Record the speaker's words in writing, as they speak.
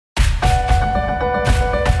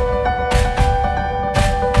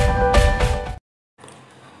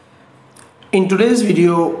In today's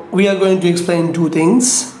video, we are going to explain two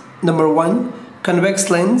things. Number one, convex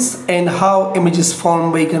lens and how images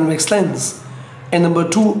formed by convex lens. And number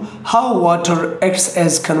two, how water acts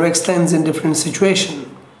as convex lens in different situations.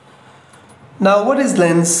 Now, what is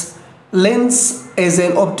lens? Lens is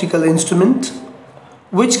an optical instrument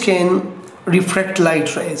which can refract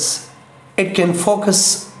light rays. It can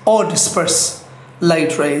focus or disperse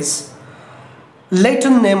light rays.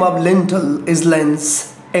 Latin name of lentil is lens,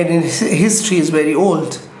 and its history is very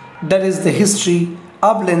old. That is, the history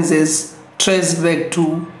of lenses traced back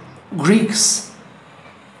to Greeks.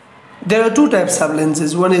 There are two types of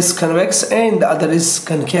lenses. One is convex and the other is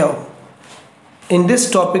concave. In this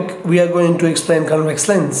topic, we are going to explain convex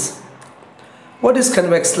lens. What is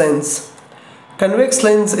convex lens? Convex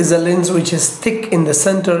lens is a lens which is thick in the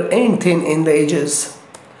center and thin in the edges.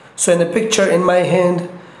 So in a picture in my hand,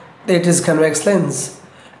 it is convex lens.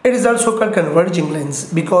 It is also called converging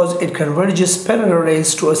lens because it converges parallel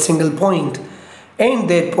rays to a single point, and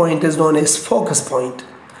that point is known as focus point.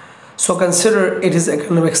 So consider it is a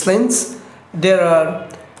convex lens. There are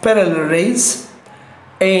parallel rays,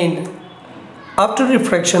 and after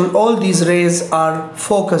refraction all these rays are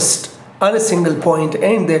focused on a single point,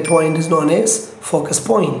 and that point is known as focus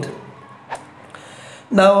point.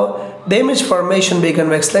 Now, the image formation by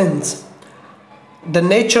convex lens. The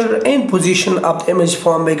nature and position of the image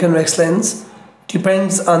formed by convex lens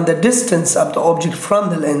depends on the distance of the object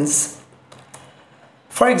from the lens.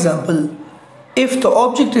 For example, if the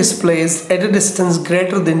object is placed at a distance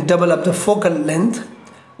greater than double of the focal length,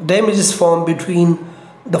 the image is formed between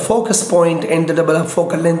the focus point and the double of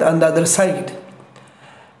focal length on the other side.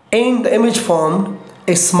 And the image formed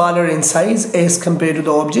is smaller in size as compared to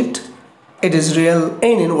the object. It is real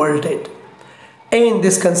and inverted. And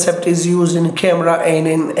this concept is used in camera and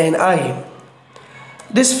in an eye.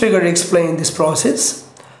 This figure explains this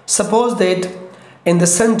process. Suppose that in the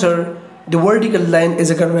center, the vertical line is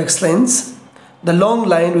a convex lens. The long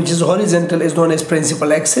line, which is horizontal, is known as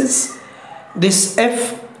principal axis. This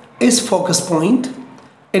F is focus point.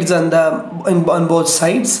 It's on both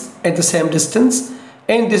sides at the same distance,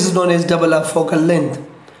 and this is known as double of focal length.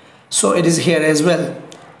 So it is here as well.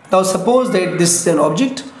 Now suppose that this is an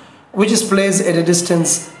object which is placed at a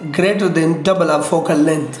distance greater than double of focal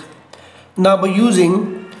length. Now by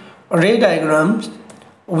using ray diagrams,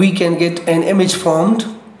 we can get an image formed,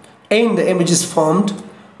 and the image is formed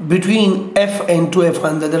between F and 2F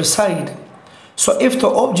on the other side. So if the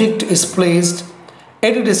object is placed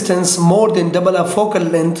at a distance more than double of focal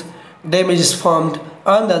length, the image is formed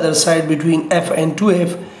on the other side between F and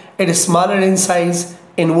 2F. It is smaller in size,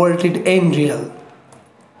 inverted and real.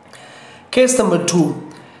 Case number 2.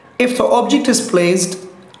 If the object is placed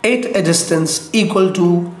at a distance equal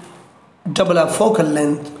to double of focal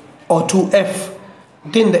length or 2F,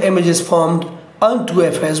 then the image is formed on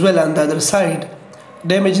 2F as well on the other side.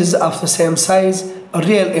 The image is of the same size,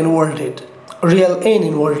 real and inverted.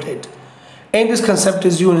 And this concept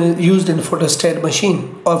is used in photostat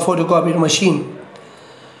machine or photocopier machine.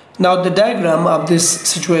 Now the diagram of this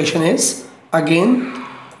situation is, again,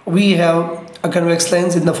 we have a convex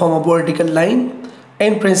lens in the form of vertical line,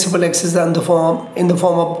 and principal axis in the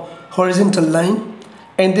form of horizontal line,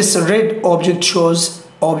 and this red object shows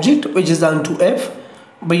object which is on to F.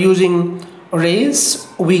 By using rays,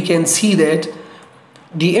 we can see that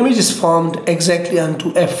the image is formed exactly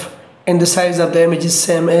onto F, and the size of the image is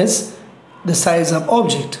same as the size of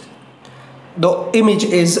object. The image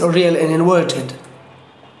is real and inverted.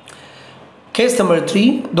 Case number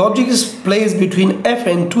 3. The object is placed between F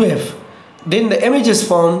and 2F. Then the image is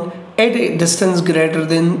formed at a distance greater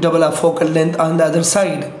than double of focal length on the other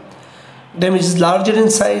side. The image is larger in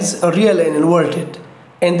size, real and inverted,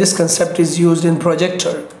 and this concept is used in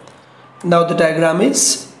projector. Now the diagram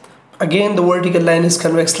is, again, the vertical line is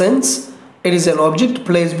convex lens. It is an object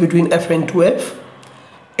placed between F and 2F,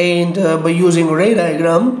 and by using ray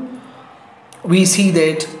diagram, we see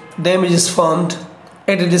that the image is formed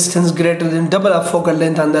at a distance greater than double of focal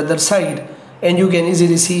length on the other side, and you can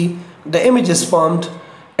easily see the image is formed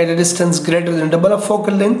at a distance greater than double of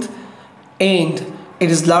focal length, and it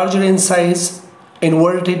is larger in size,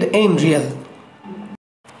 inverted and real.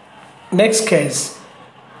 Next case.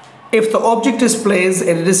 If the object is placed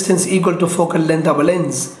at a distance equal to focal length of a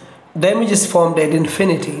lens, the image is formed at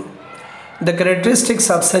infinity. The characteristics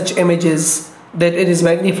of such image is that it is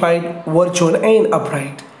magnified, virtual and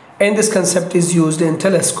upright, and this concept is used in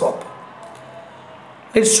telescope.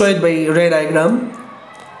 Let's show it by ray diagram.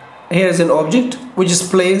 Here is an object which is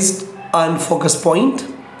placed on focus point,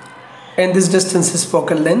 and this distance is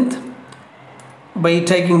focal length. By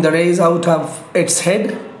taking the rays out of its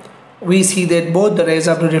head, we see that both the rays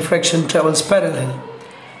after refraction travels parallel,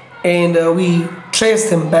 and we trace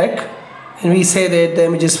them back and we say that the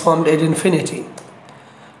image is formed at infinity.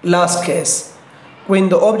 Last case, when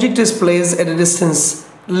the object is placed at a distance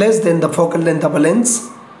less than the focal length of a lens,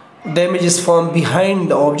 the image is formed behind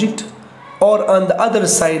the object or on the other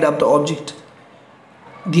side of the object.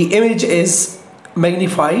 The image is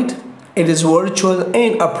magnified, it is virtual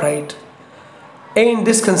and upright, and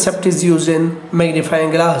this concept is used in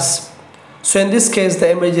magnifying glass. So in this case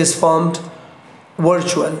the image is formed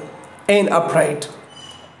virtual and upright.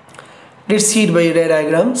 Let's see it by ray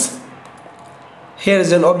diagrams. Here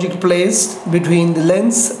is an object placed between the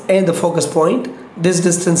lens and the focus point. This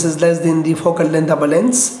distance is less than the focal length of a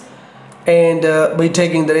lens, and by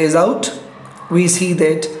taking the rays out, we see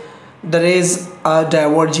that the rays are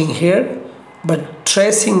diverging here, but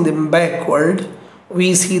tracing them backward,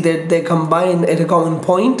 we see that they combine at a common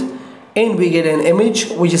point and we get an image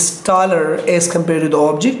which is taller as compared to the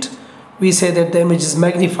object. We say that the image is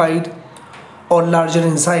magnified or larger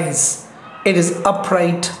in size. It is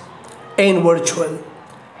upright and virtual,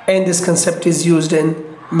 and this concept is used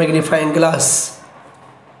in magnifying glass.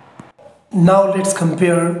 Now let's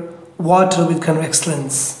compare water with convex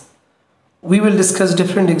lens. We will discuss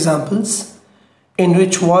different examples in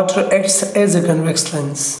which water acts as a convex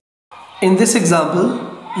lens. In this example,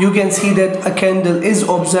 you can see that a candle is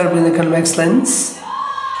observed in a convex lens,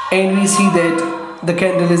 and we see that the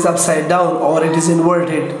candle is upside down or it is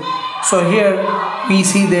inverted. So here we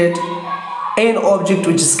see that an object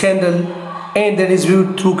which is candle and that is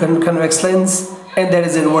viewed through convex lens and that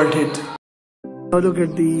is inverted. Now look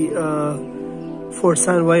at the Ford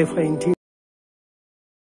Sun Wi-Fi in